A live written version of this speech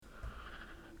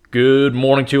Good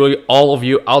morning to all of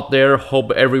you out there.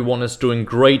 Hope everyone is doing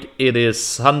great. It is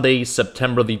Sunday,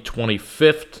 September the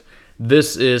 25th.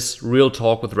 This is Real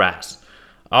Talk with Raz.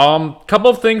 Couple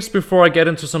of things before I get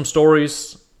into some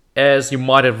stories. As you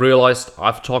might have realized,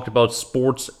 I've talked about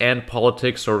sports and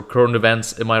politics or current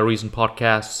events in my recent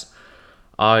podcasts.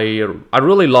 I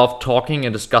really love talking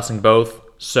and discussing both.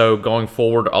 So going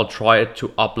forward, I'll try to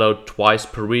upload twice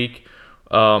per week,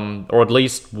 or at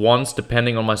least once,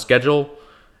 depending on my schedule,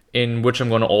 in which I'm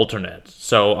going to alternate.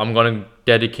 So I'm going to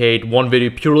dedicate one video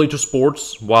purely to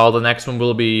sports, while the next one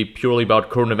will be purely about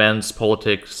current events,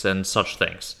 politics, and such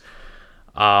things.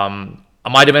 I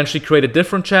might eventually create a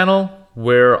different channel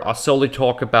where I solely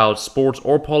talk about sports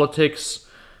or politics.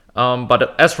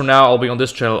 But as for now, I'll be on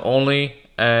this channel only.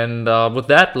 And with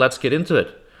that, let's get into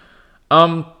it.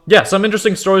 Some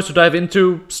interesting stories to dive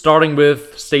into, starting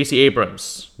with Stacey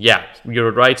Abrams. Yeah,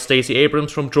 you're right, Stacey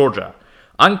Abrams from Georgia.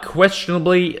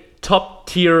 Unquestionably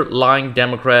top-tier lying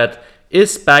Democrat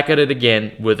is back at it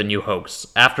again with a new hoax.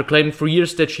 After claiming for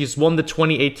years that she's won the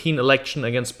 2018 election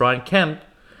against Brian Kemp,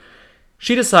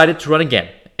 she decided to run again,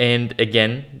 and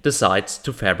again decides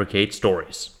to fabricate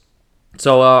stories.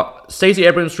 So, Stacey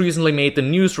Abrams recently made the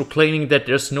news proclaiming that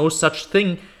there's no such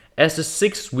thing as a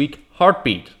 6-week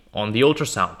heartbeat on the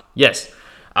ultrasound. Yes,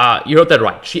 you heard that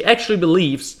right. She actually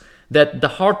believes that the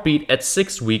heartbeat at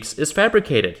 6 weeks is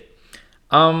fabricated.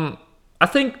 I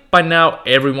think by now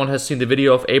everyone has seen the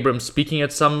video of Abrams speaking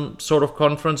at some sort of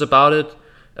conference about it,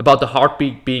 about the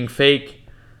heartbeat being fake.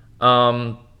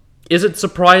 Is it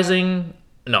surprising?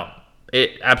 No,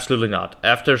 absolutely not.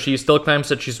 After she still claims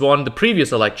that she's won the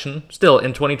previous election, still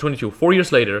in 2022, 4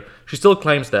 years later, she still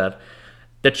claims that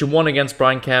she won against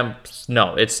Brian Kemp.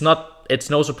 No, it's not. It's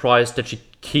no surprise that she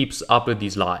keeps up with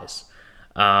these lies.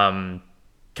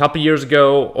 Couple years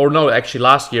ago, or no, actually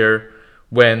last year,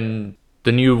 when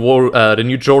the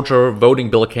new Georgia voting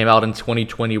bill came out in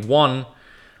 2021,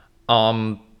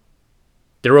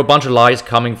 there were a bunch of lies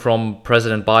coming from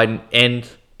President Biden and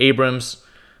Abrams,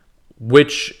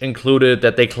 which included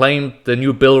that they claimed the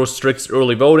new bill restricts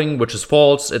early voting, which is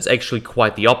false. It's actually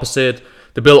quite the opposite.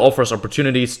 The bill offers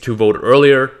opportunities to vote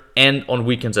earlier and on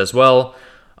weekends as well.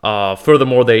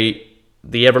 Furthermore, the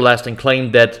everlasting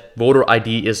claim that voter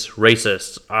ID is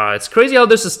racist. It's crazy how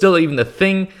this is still even a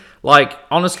thing. Like,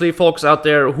 honestly, folks out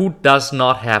there, who does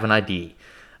not have an ID?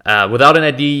 Without an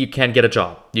ID, you can't get a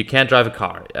job. You can't drive a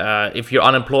car. If you're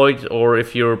unemployed or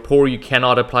if you're poor, you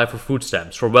cannot apply for food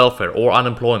stamps, for welfare, or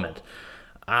unemployment.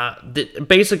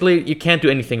 Basically, you can't do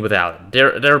anything without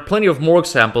it. There are plenty of more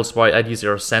examples why IDs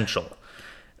are essential.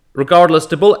 Regardless,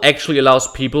 the bill actually allows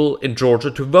people in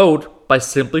Georgia to vote by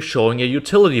simply showing a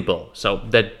utility bill. So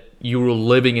that you're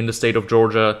living in the state of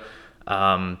Georgia,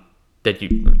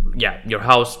 your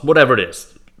house, whatever it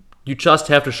is. You just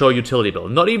have to show a utility bill.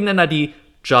 Not even an ID,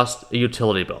 just a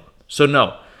utility bill. So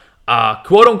no,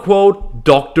 quote-unquote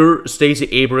Dr. Stacey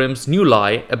Abrams' new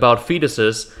lie about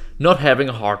fetuses not having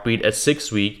a heartbeat at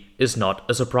 6 weeks is not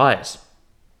a surprise.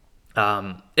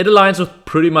 It aligns with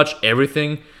pretty much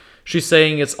everything she's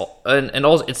saying.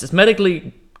 It's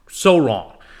medically so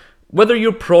wrong. Whether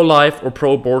you're pro-life or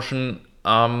pro-abortion,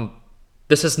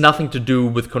 this has nothing to do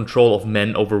with control of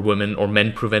men over women or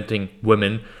men preventing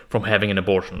women from having an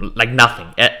abortion. Like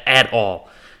nothing at all.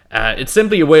 It's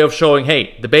simply a way of showing,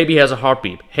 hey, the baby has a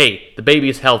heartbeat. Hey, the baby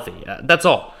is healthy. That's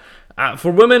all.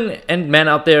 For women and men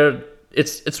out there,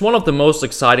 it's one of the most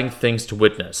exciting things to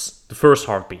witness, the first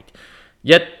heartbeat.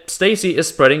 Yet Stacey is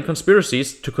spreading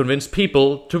conspiracies to convince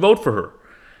people to vote for her.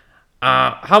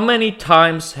 How many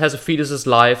times has a fetus's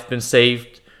life been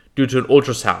saved due to an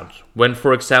ultrasound, when,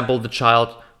 for example, the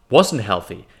child wasn't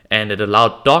healthy, and it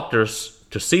allowed doctors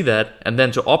to see that and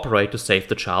then to operate to save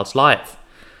the child's life?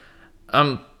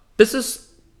 This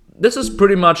is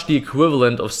pretty much the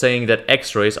equivalent of saying that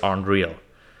X-rays aren't real.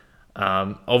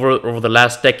 Over the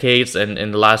last decades and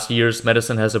in the last years,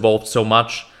 medicine has evolved so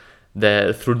much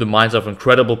that through the minds of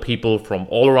incredible people from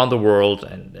all around the world,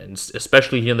 and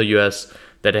especially here in the US,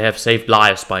 that have saved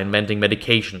lives by inventing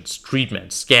medications,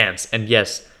 treatments, scans, and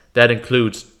yes, that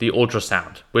includes the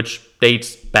ultrasound, which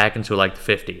dates back into like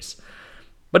the 50s.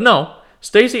 But no,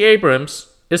 Stacey Abrams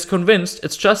is convinced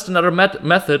it's just another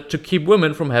method to keep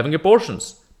women from having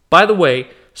abortions. By the way,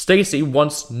 Stacey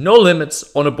wants no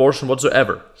limits on abortion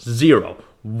whatsoever. Zero.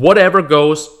 Whatever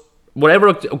goes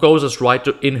is right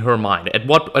in her mind. At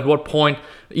what point,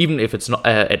 even if it's not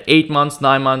at 8 months,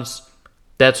 9 months,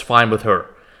 that's fine with her.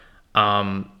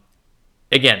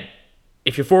 Again,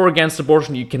 if you're for or against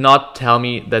abortion, you cannot tell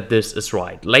me that this is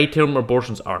right. Late-term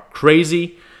abortions are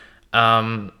crazy.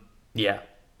 But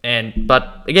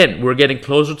again, we're getting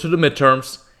closer to the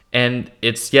midterms, And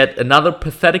it's yet another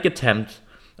pathetic attempt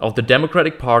of the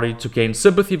Democratic Party to gain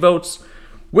sympathy votes,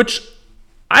 which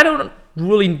I don't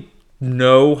really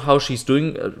know how she's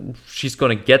doing. She's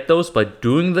going to get those by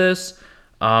doing this.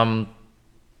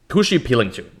 Who's she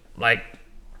appealing to? Like,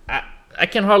 I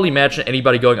can hardly imagine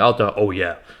anybody going out there, oh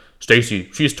yeah, Stacey,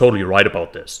 she's totally right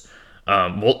about this.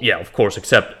 Well, yeah, of course,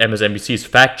 except MSNBC's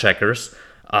fact checkers.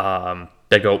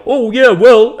 They go, oh yeah,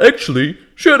 well, actually,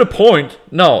 she had a point.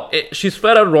 No, she's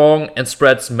flat out wrong and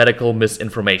spreads medical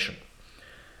misinformation.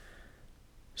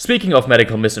 Speaking of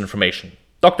medical misinformation,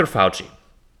 Dr. Fauci,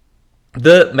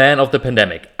 the man of the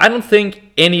pandemic. I don't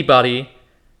think anybody's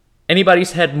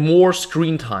had more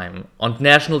screen time on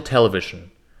national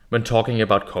television when talking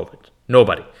about COVID.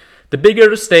 Nobody. The bigger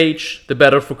the stage, the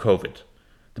better for COVID.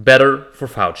 The better for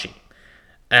Fauci.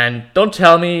 And don't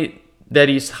tell me that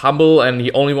he's humble and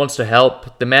he only wants to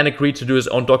help. The man agreed to do his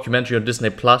own documentary on Disney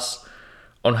Plus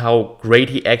on how great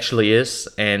he actually is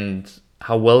and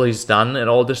how well he's done and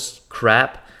all this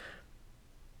crap.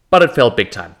 But it felt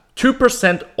big time.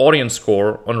 2% audience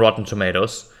score on Rotten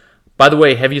Tomatoes. By the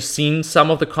way, have you seen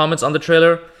some of the comments on the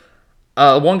trailer?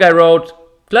 One guy wrote,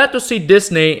 glad to see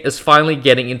Disney is finally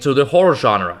getting into the horror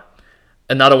genre.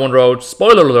 Another one wrote,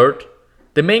 spoiler alert,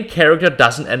 the main character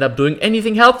doesn't end up doing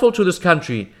anything helpful to this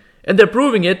country, and they're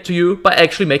proving it to you by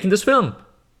actually making this film.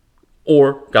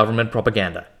 Or government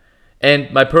propaganda.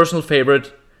 And my personal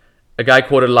favorite, a guy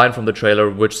quoted a line from the trailer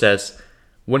which says,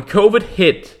 when COVID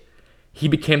hit, he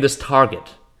became this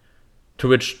target. To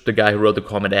which the guy who wrote the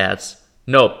comment adds,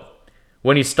 nope,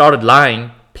 when he started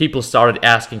lying, people started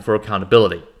asking for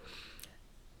accountability.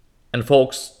 And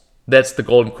folks, that's the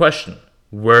golden question.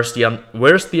 Where's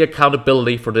the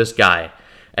accountability for this guy?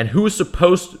 And who's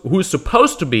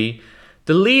supposed to be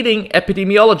the leading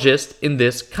epidemiologist in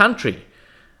this country?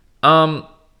 A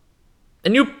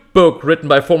new book written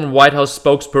by former White House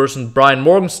spokesperson Brian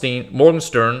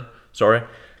Morgenstern,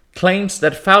 claims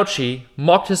that Fauci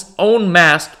mocked his own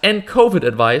mask and COVID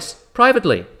advice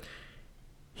privately.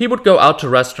 He would go out to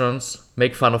restaurants,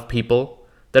 make fun of people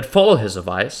that follow his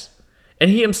advice, and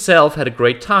he himself had a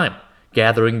great time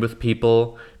gathering with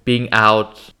people, being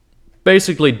out,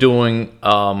 basically doing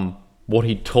what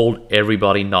he told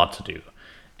everybody not to do.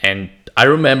 And I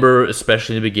remember,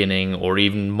 especially in the beginning or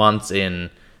even months in,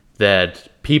 that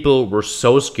people were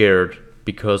so scared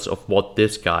because of what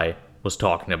this guy was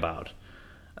talking about.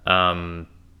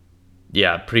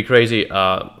 Pretty crazy.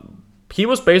 He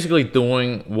was basically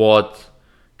doing what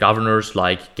governors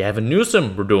like Gavin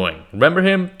Newsom were doing. Remember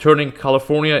him turning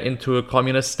California into a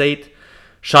communist state,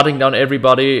 shutting down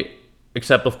everybody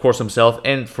except, of course, himself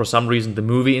and for some reason the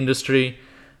movie industry,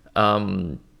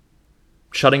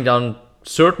 shutting down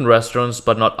certain restaurants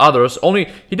but not others. Only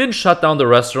he didn't shut down the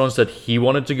restaurants that he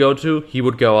wanted to go to. He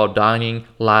would go out dining,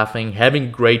 laughing,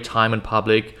 having great time in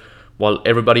public while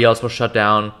everybody else was shut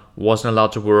down, wasn't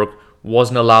allowed to work,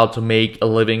 wasn't allowed to make a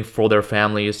living for their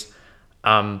families.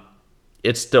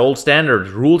 It's the old standard,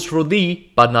 rules for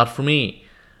thee, but not for me.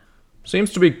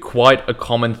 Seems to be quite a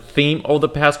common theme over the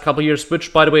past couple years,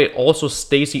 which, by the way, also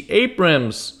Stacey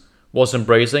Abraham was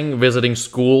embracing, visiting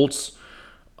schools,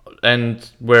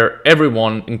 and where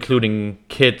everyone, including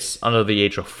kids under the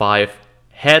age of 5,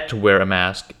 had to wear a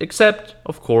mask, except,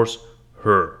 of course,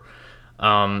 her.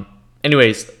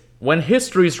 Anyways, when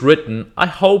history is written, I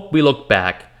hope we look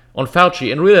back on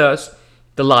Fauci and realize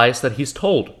the lies that he's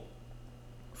told.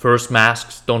 First,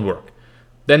 masks don't work.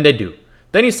 Then they do.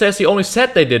 Then he says he only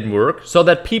said they didn't work so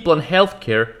that people in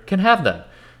healthcare can have them.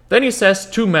 Then he says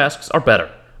 2 masks are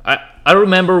better. I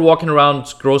remember walking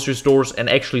around grocery stores and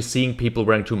actually seeing people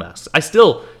wearing 2 masks. I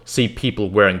still see people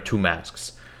wearing 2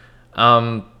 masks.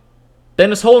 Then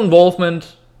his whole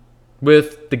involvement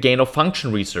with the gain of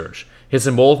function research, his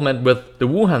involvement with the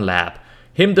Wuhan lab,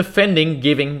 him defending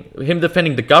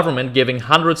the government giving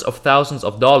hundreds of thousands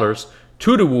of dollars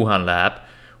to the Wuhan lab,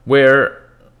 where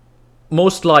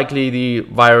most likely the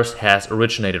virus has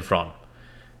originated from.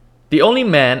 The only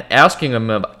man asking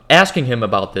him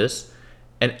about this,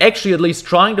 and actually at least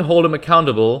trying to hold him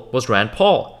accountable, was Rand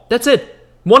Paul. That's it.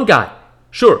 One guy.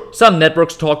 Sure, some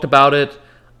networks talked about it,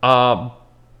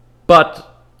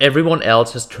 but everyone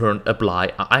else has turned a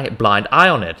blind eye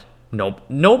on it.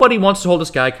 Nobody wants to hold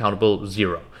this guy accountable.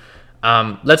 Zero.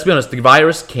 Let's be honest, the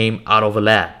virus came out of a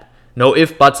lab. No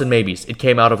ifs, buts, and maybes. It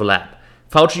came out of a lab.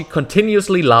 Fauci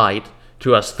continuously lied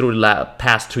to us through the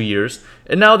past 2 years,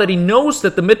 and now that he knows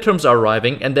that the midterms are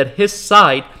arriving and that his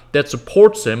side that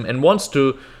supports him and wants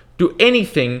to do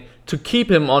anything to keep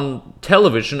him on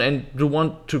television and to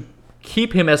want to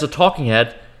keep him as a talking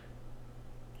head,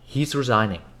 he's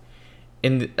resigning.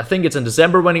 I think it's in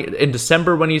December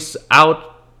when he's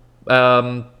out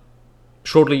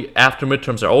shortly after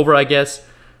midterms are over, I guess,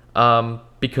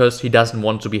 because he doesn't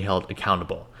want to be held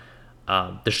accountable.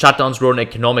 The shutdowns were an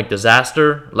economic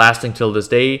disaster, lasting till this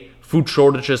day. Food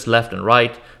shortages left and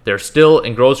right. They're still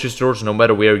in grocery stores, no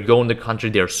matter where you go in the country.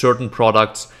 There are certain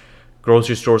products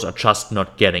grocery stores are just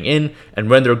not getting in, and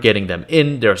when they're getting them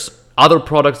in, there's other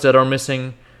products that are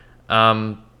missing.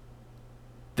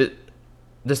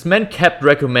 This man kept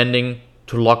recommending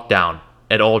to lock down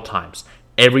at all times.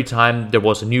 Every time there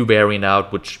was a new variant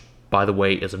out, which, by the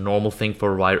way, is a normal thing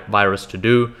for a virus to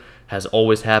do, has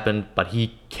always happened, but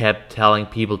he kept telling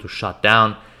people to shut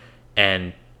down,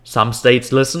 and some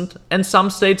states listened, and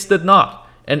some states did not.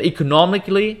 And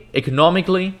economically,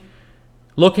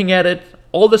 looking at it,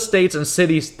 all the states and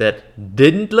cities that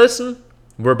didn't listen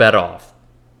were better off.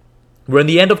 We're in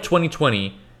the end of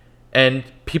 2020, and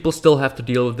people still have to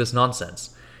deal with this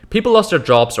nonsense. People lost their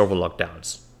jobs over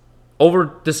lockdowns,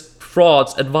 over this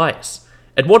fraud's advice.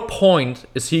 At what point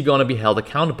is he going to be held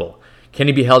accountable? Can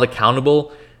he be held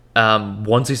accountable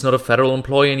once he's not a federal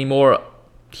employee anymore?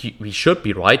 He should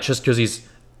be, right? Just because he's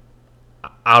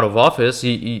out of office,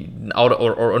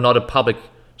 or not a public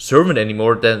servant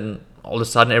anymore, then all of a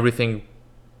sudden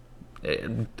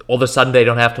they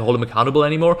don't have to hold him accountable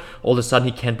anymore. All of a sudden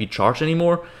he can't be charged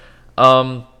anymore.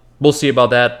 We'll see about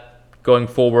that going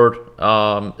forward.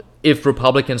 If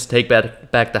Republicans take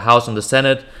back the House and the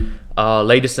Senate,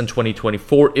 latest in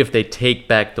 2024, if they take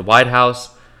back the White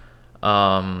House,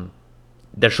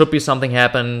 there should be something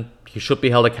happen. He should be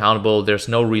held accountable. There's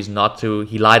no reason not to.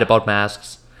 He lied about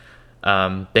masks.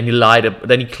 Then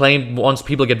he claimed once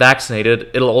people get vaccinated,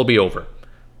 it'll all be over.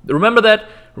 Remember that?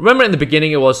 Remember in the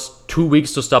beginning it was 2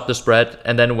 weeks to stop the spread,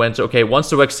 and then it went to, okay, once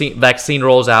the vaccine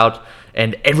rolls out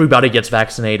and everybody gets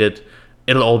vaccinated,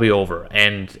 it'll all be over.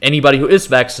 And anybody who is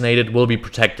vaccinated will be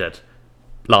protected.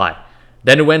 Lie.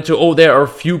 Then it went to, oh, there are a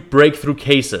few breakthrough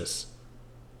cases.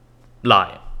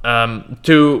 Lie. And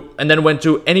then it went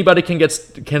to, anybody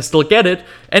can still get it,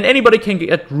 and anybody can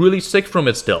get really sick from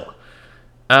it still.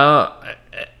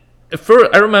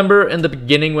 I remember in the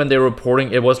beginning when they were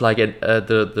reporting, it was like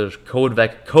the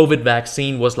COVID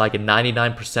vaccine was like a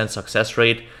 99% success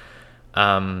rate,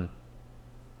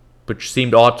 which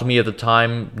seemed odd to me at the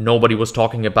time. Nobody was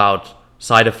talking about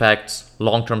side effects,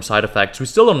 long-term side effects. We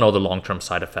still don't know the long-term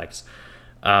side effects.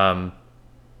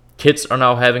 Kids are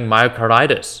now having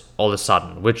myocarditis all of a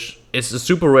sudden, which is a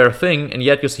super rare thing, and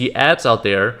yet you see ads out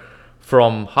there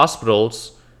from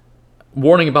hospitals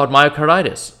warning about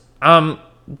myocarditis.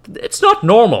 It's not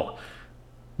normal.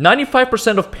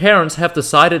 95% of parents have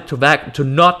decided to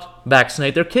not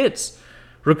vaccinate their kids.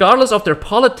 Regardless of their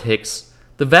politics,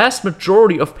 the vast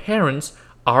majority of parents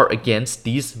are against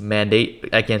these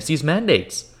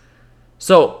mandates.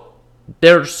 So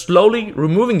they're slowly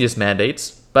removing these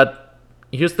mandates, but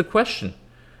here's the question.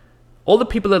 All the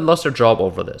people that lost their job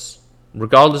over this,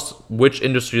 regardless which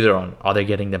industry they're on, are they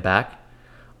getting them back?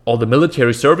 All the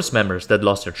military service members that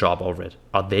lost their job over it,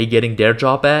 are they getting their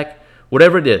job back?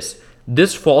 Whatever it is,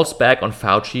 this falls back on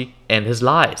Fauci and his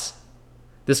lies.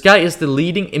 This guy is the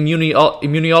leading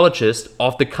immunologist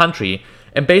of the country,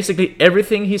 and basically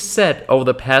everything he said over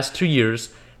the past 2 years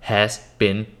has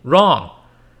been wrong.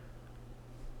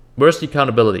 Where's the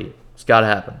accountability? It's gotta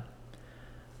happen.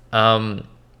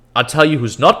 I'll tell you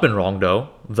who's not been wrong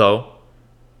though,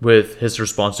 with his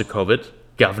response to COVID,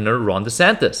 Governor Ron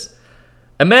Desantis.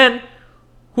 A man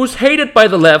who's hated by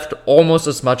the left almost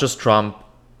as much as Trump.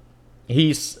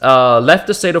 He's left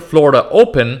the state of Florida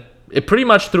open pretty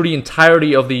much through the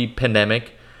entirety of the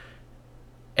pandemic,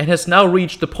 and has now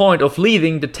reached the point of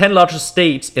leading the 10 largest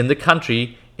states in the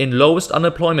country in lowest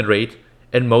unemployment rate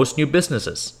and most new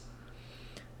businesses.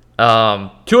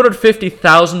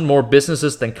 250,000 more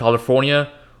businesses than California,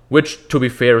 which, to be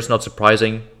fair, is not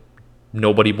surprising.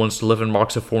 Nobody wants to live in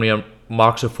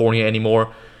Marxifornia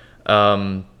anymore.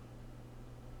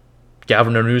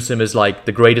 Governor Newsom is like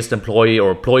the greatest employee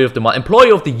of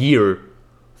the year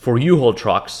for U-Haul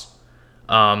trucks.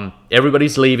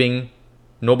 Everybody's leaving.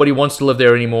 Nobody wants to live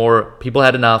there anymore. People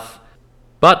had enough.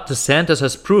 But DeSantis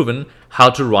has proven how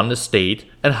to run the state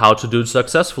and how to do it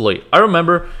successfully. I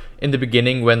remember in the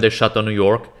beginning when they shut down New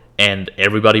York and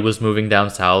everybody was moving down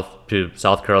south to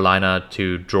South Carolina,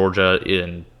 to Georgia,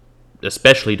 and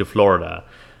especially to Florida.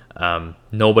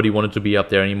 Nobody wanted to be up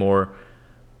there anymore.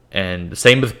 And the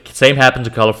same happened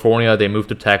to California. They moved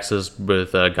to Texas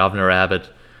with Governor Abbott.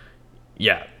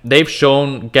 Yeah, they've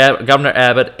shown, Governor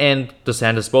Abbott and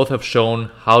DeSantis both have shown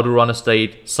how to run a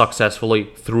state successfully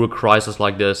through a crisis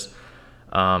like this.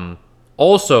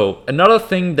 Also, another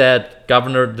thing that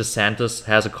Governor DeSantis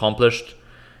has accomplished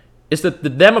is that the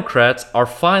Democrats are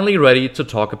finally ready to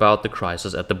talk about the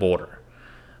crisis at the border.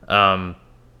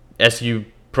 As you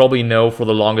probably know, for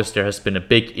the longest there has been a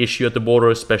big issue at the border,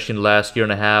 especially in the last year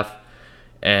and a half,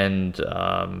 and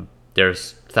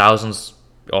there's thousands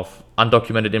of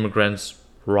undocumented immigrants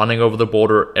running over the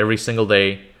border every single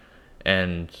day,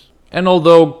 and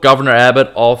although Governor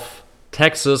Abbott of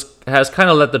Texas has kind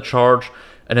of led the charge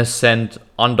and has sent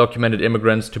undocumented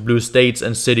immigrants to blue states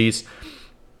and cities,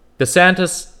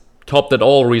 Desantis topped it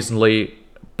all recently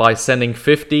by sending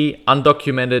 50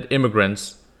 undocumented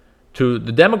immigrants to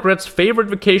the Democrats' favorite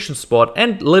vacation spot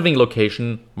and living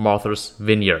location, Martha's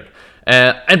Vineyard.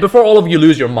 And before all of you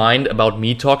lose your mind about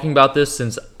me talking about this,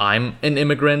 since I'm an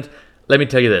immigrant, let me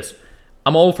tell you this.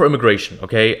 I'm all for immigration,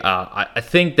 okay? I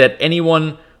think that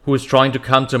anyone who is trying to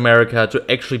come to America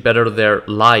to actually better their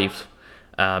life,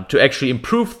 to actually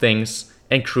improve things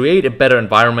and create a better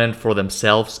environment for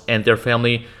themselves and their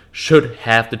family should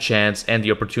have the chance and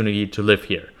the opportunity to live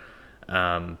here.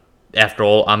 After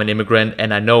all, I'm an immigrant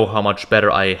and I know how much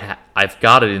better I've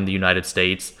got it in the United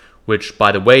States, which,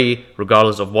 by the way,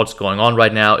 regardless of what's going on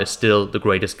right now, is still the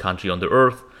greatest country on the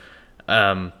earth.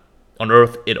 On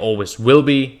earth, it always will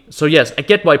be. So yes, I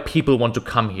get why people want to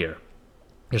come here.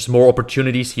 There's more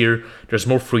opportunities here, there's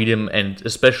more freedom, and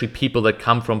especially people that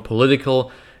come from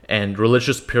political and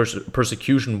religious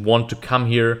persecution want to come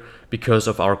here because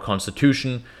of our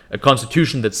constitution, a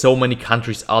constitution that so many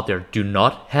countries out there do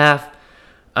not have.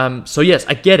 So yes,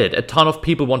 I get it. A ton of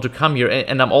people want to come here,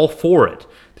 and I'm all for it.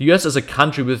 The US is a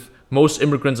country with most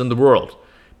immigrants in the world.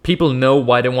 People know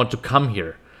why they want to come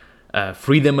here.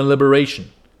 Freedom and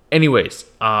liberation. Anyways,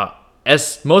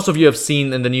 as most of you have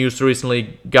seen in the news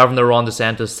recently, Governor Ron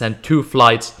DeSantis sent 2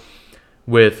 flights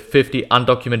with 50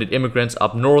 undocumented immigrants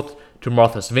up north to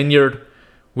Martha's Vineyard,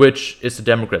 which is the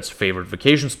Democrats' favorite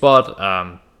vacation spot.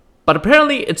 But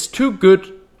apparently it's too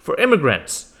good for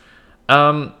immigrants.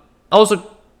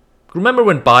 Also, remember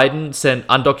when Biden sent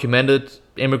undocumented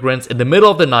immigrants in the middle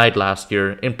of the night last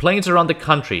year in planes around the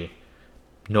country?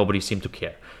 Nobody seemed to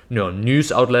care. No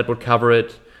news outlet would cover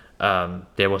it.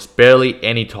 There was barely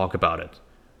any talk about it.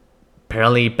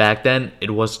 Apparently, back then,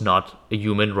 it was not a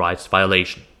human rights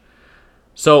violation.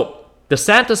 So,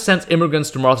 DeSantis sends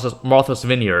immigrants to Martha's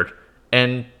Vineyard,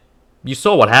 and you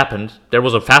saw what happened. There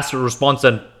was a faster response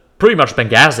than pretty much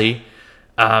Benghazi.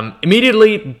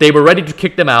 Immediately, they were ready to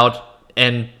kick them out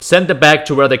and send them back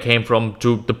to where they came from,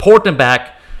 to deport them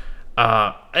back.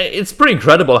 It's pretty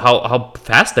incredible how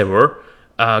fast they were.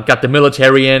 Got the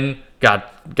military in,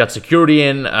 got security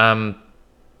in,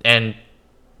 and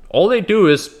all they do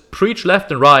is preach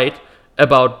left and right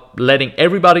about letting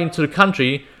everybody into the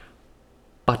country,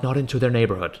 but not into their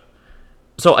neighborhood.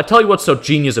 So I tell you what's so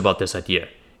genius about this idea.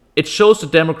 It shows the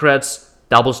Democrats'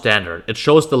 double standard. It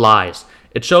shows the lies.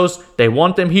 It shows they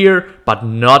want them here, but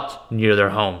not near their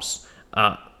homes.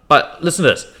 But listen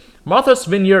to this. Martha's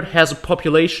Vineyard has a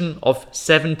population of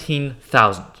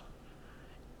 17,000.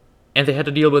 And they had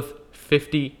to deal with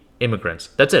 50 immigrants.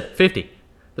 That's it, 50.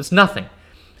 That's nothing.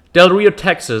 Del Rio,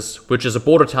 Texas, which is a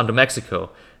border town to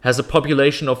Mexico, has a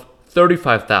population of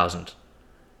 35,000.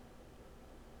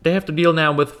 They have to deal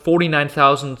now with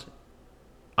 49,000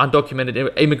 undocumented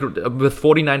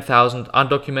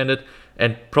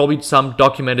and probably some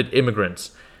documented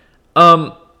immigrants.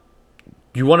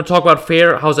 You want to talk about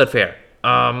fair? How's that fair?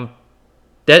 And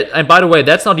by the way,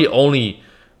 that's not the only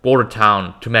border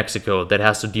town to Mexico that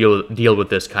has to deal with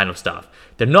this kind of stuff.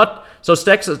 They're not so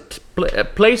Texas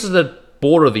places that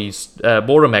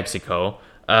border Mexico,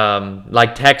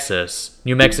 like Texas,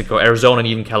 New Mexico, Arizona, and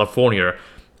even California.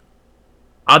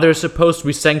 Are there supposed to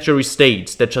be sanctuary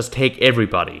states that just take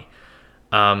everybody?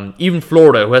 Even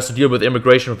Florida, who has to deal with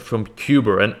immigration from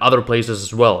Cuba and other places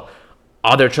as well.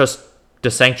 Are there just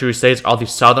the sanctuary states? Are the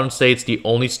southern states the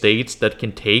only states that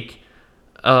can take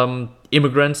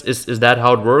immigrants? Is that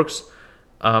how it works?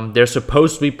 There's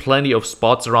supposed to be plenty of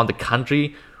spots around the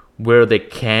country where they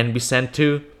can be sent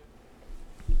to.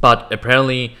 But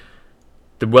apparently,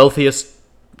 the wealthiest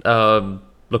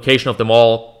location of them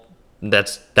all,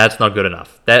 that's not good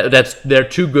enough. They're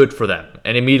too good for them,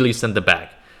 and immediately send them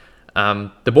back.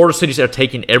 The border cities are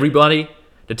taking everybody.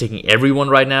 They're taking everyone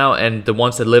right now, and the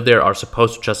ones that live there are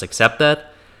supposed to just accept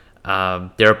that.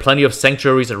 There are plenty of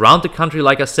sanctuaries around the country,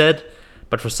 like I said,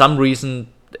 but for some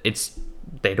reason,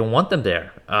 they don't want them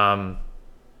there. Are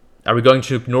we going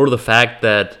to ignore the fact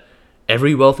that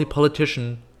every wealthy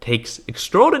politician takes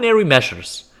extraordinary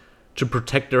measures to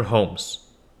protect their homes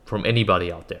from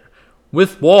anybody out there?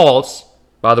 With walls,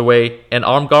 by the way, and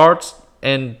armed guards,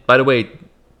 and by the way,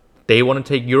 they want to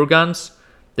take your guns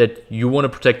that you want to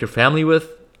protect your family with.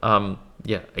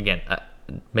 Again,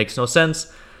 it makes no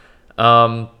sense.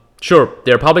 So Sure,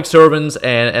 they're public servants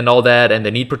and all that, and they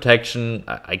need protection.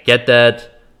 I get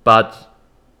that, but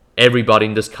everybody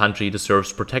in this country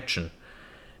deserves protection.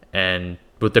 And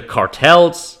with the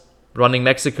cartels running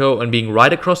Mexico and being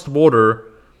right across the border,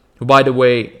 who, by the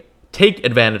way, take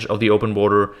advantage of the open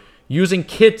border, using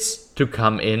kids to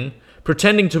come in,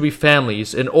 pretending to be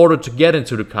families in order to get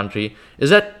into the country, is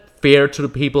that fair to the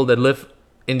people that live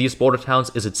in these border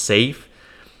towns? Is it safe?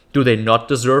 Do they not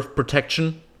deserve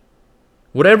protection?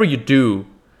 Whatever you do,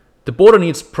 the border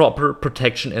needs proper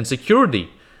protection and security.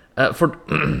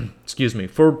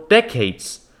 For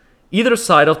decades, either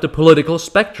side of the political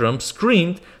spectrum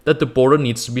screamed that the border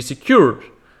needs to be secured.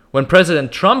 When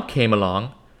President Trump came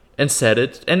along and said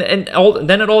it, then it all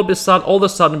of a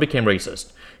sudden became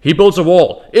racist. He builds a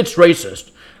wall. It's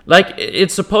racist. Like,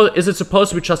 is it supposed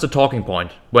to be just a talking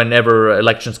point whenever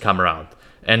elections come around?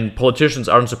 And politicians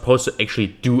aren't supposed to actually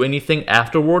do anything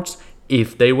afterwards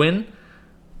if they win?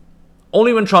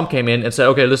 Only when Trump came in and said,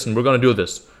 okay, listen, we're going to do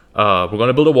this. We're going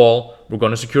to build a wall. We're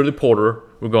going to secure the border.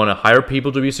 We're going to hire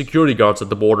people to be security guards at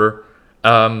the border.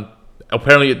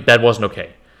 Apparently, that wasn't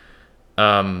okay.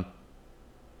 How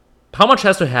much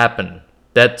has to happen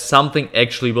that something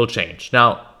actually will change?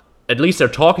 Now, at least they're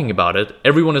talking about it.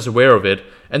 Everyone is aware of it.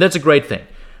 And that's a great thing.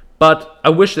 But I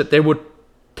wish that they would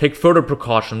take further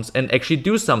precautions and actually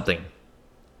do something.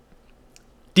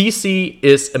 DC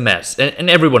is a mess. And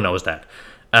everyone knows that.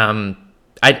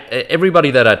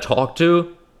 Everybody that I talk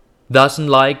to doesn't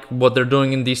like what they're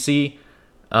doing in DC.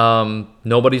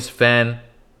 Nobody's a fan,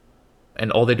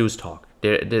 and all they do is talk.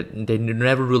 They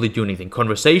never really do anything.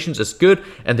 Conversations is good,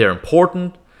 and they're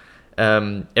important.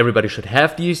 Everybody should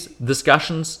have these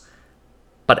discussions,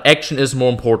 but action is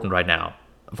more important right now.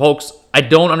 Folks, I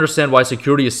don't understand why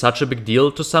security is such a big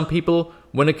deal to some people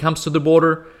when it comes to the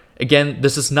border. Again,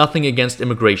 this is nothing against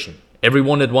immigration.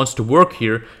 Everyone that wants to work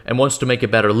here and wants to make a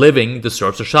better living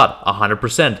deserves a shot,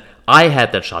 100%. I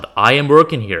had that shot. I am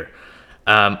working here.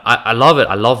 I love it.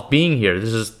 I love being here.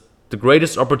 This is the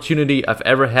greatest opportunity I've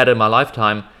ever had in my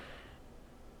lifetime.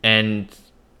 And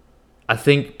I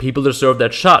think people deserve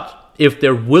that shot if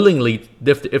they're willing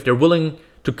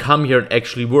to come here and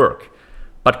actually work.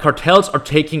 But cartels are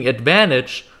taking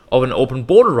advantage of an open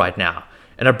border right now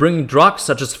and are bringing drugs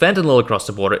such as fentanyl across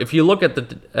the border. If you look at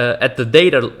the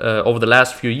data over the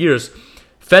last few years,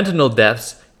 fentanyl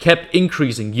deaths kept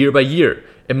increasing year by year,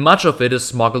 and much of it is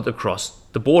smuggled across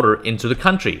the border into the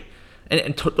country.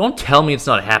 And don't tell me it's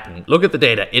not happening. Look at the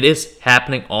data. It is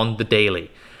happening on the daily.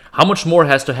 How much more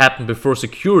has to happen before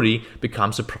security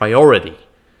becomes a priority?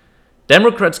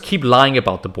 Democrats keep lying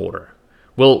about the border.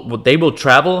 Well, they will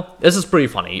travel. This is pretty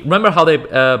funny. Remember how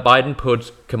Biden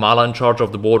put Kamala in charge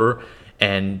of the border,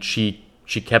 and she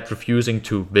kept refusing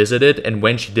to visit it. And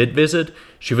when she did visit,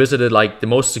 she visited like the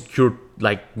most secure,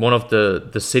 like one of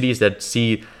the cities that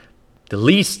see the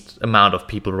least amount of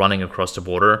people running across the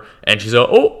border. And she said,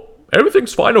 "Oh,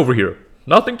 everything's fine over here.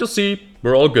 Nothing to see.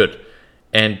 We're all good."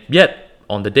 And yet,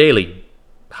 on the daily,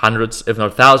 hundreds, if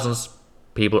not thousands,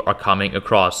 people are coming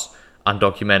across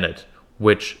undocumented,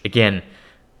 which again,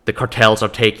 the cartels are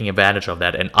taking advantage of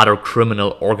that, and other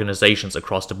criminal organizations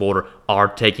across the border are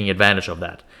taking advantage of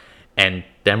that. And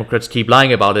Democrats keep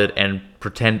lying about it and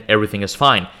pretend everything is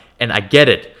fine. And I get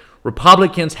it.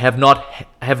 Republicans have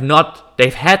not,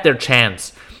 they've had their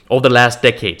chance over the last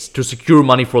decades to secure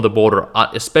money for the border,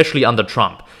 especially under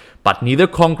Trump. But neither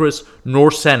Congress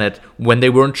nor Senate, when they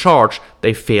were in charge,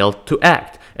 they failed to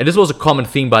act. And this was a common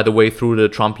theme, by the way, through the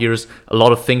Trump years. A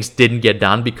lot of things didn't get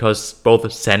done because both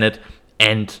the Senate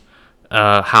and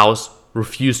House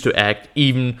refused to act,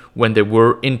 even when they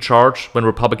were in charge, when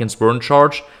Republicans were in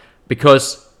charge,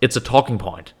 because it's a talking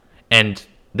point. And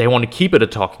they want to keep it a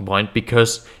talking point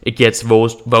because it gets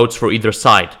votes for either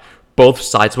side. Both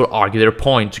sides will argue their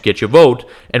point to get your vote,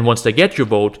 and once they get your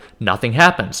vote, nothing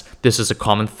happens. This is a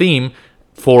common theme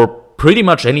for pretty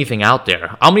much anything out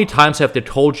there. How many times have they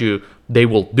told you they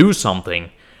will do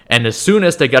something, and as soon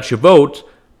as they got your vote,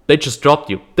 they just dropped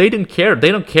you? They didn't care.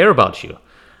 They don't care about you.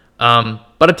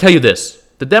 But I tell you this,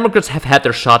 the Democrats have had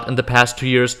their shot in the past 2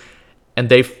 years, and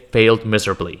they failed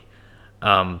miserably.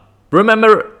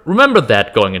 Remember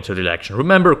that going into the election.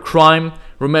 Remember crime,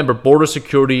 remember border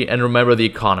security, and remember the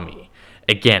economy.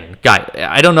 Again, guy,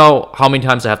 I don't know how many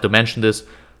times I have to mention this.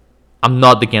 I'm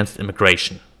not against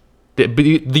immigration.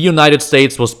 The United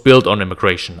States was built on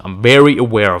immigration. I'm very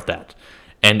aware of that.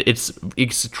 And it's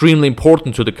extremely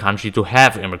important to the country to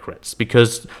have immigrants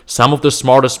because some of the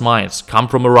smartest minds come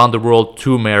from around the world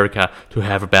to America to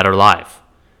have a better life.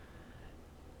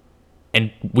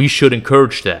 And we should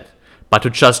encourage that. But to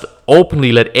just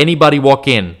openly let anybody walk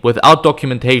in without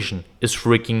documentation is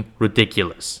freaking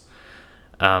ridiculous.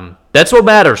 That's what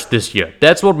matters this year.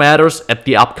 That's what matters at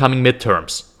the upcoming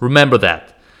midterms. Remember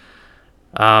that.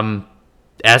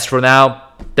 As for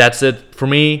now, that's it for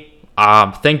me.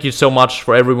 Thank you so much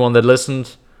for everyone that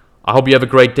listened. I hope you have a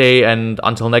great day, and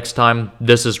until next time,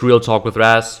 this is Real Talk with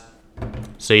Raz.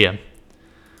 See ya.